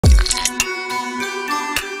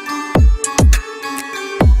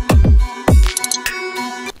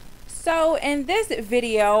So in this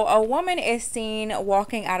video, a woman is seen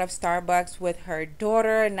walking out of Starbucks with her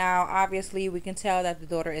daughter. Now, obviously, we can tell that the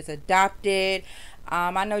daughter is adopted.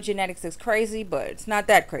 I know genetics is crazy, but it's not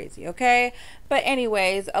that crazy, okay? But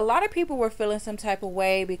anyways, a lot of people were feeling some type of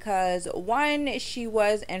way because one, she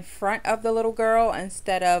was in front of the little girl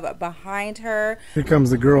instead of behind her. Here comes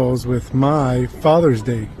the girls with my Father's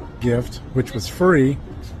Day gift, which was free.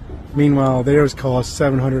 Meanwhile, theirs cost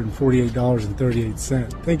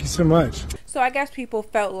 $748.38. Thank you so much. So I guess people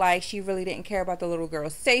felt like she really didn't care about the little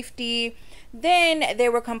girl's safety. Then they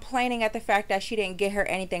were complaining at the fact that she didn't get her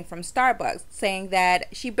anything from Starbucks, saying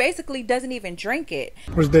that she basically doesn't even drink it.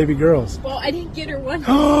 Where's baby girls? Well, I didn't get her one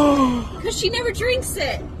Oh, because she never drinks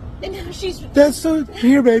it. And now she's... that's so...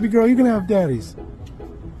 Here, baby girl, you can have daddy's.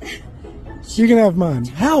 You can have mine.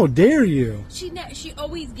 How dare you? She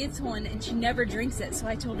always gets one and she never drinks it. So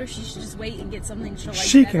I told her she should just wait and get something she'll like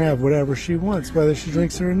She better. can have whatever she wants, whether she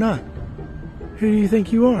drinks it or not. Who do you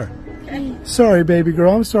think you are? Okay. Sorry, baby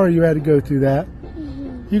girl. I'm sorry you had to go through that.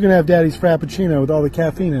 You can have daddy's Frappuccino with all the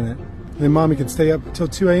caffeine in it. And then mommy can stay up until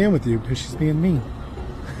 2 a.m. with you because she's being mean.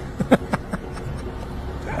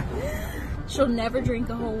 She'll never drink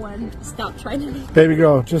a whole one. Stop trying to make... Baby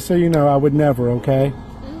girl, just so you know, I would never, okay?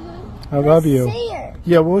 I love you. Share.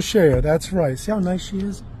 Yeah, we'll share. That's right. See how nice she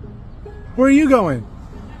is? Where are you going?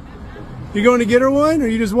 You going to get her one, or are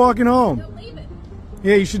you just walking home? Don't leave it.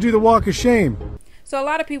 Yeah, you should do the walk of shame. So a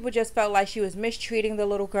lot of people just felt like she was mistreating the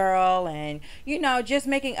little girl and, you know, just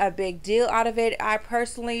making a big deal out of it. I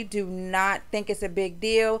personally do not think it's a big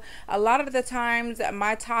deal. A lot of the times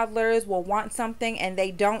my toddlers will want something and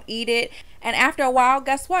they don't eat it. And after a while,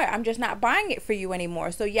 guess what? I'm just not buying it for you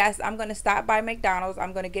anymore. So yes, I'm going to stop by McDonald's.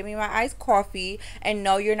 I'm going to give me my iced coffee. And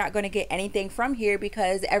no, you're not going to get anything from here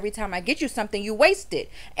because every time I get you something, you waste it.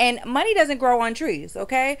 And money doesn't grow on trees,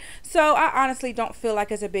 okay? So I honestly don't feel like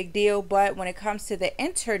it's a big deal. But when it comes to the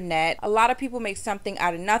internet, a lot of people make something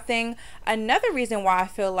out of nothing. Another reason why I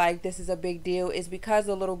feel like this is a big deal is because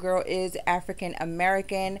the little girl is African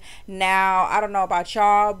American. Now, I don't know about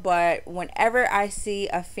y'all, but whenever I see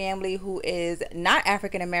a family who is not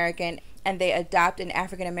African American and they adopt an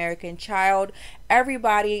African American child,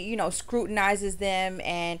 everybody, you know, scrutinizes them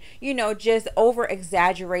and, you know, just over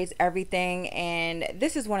exaggerates everything. And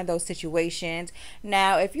this is one of those situations.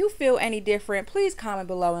 Now, if you feel any different, please comment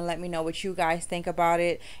below and let me know what you guys think about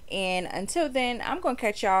it. And until then, I'm gonna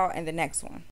catch y'all in the next one.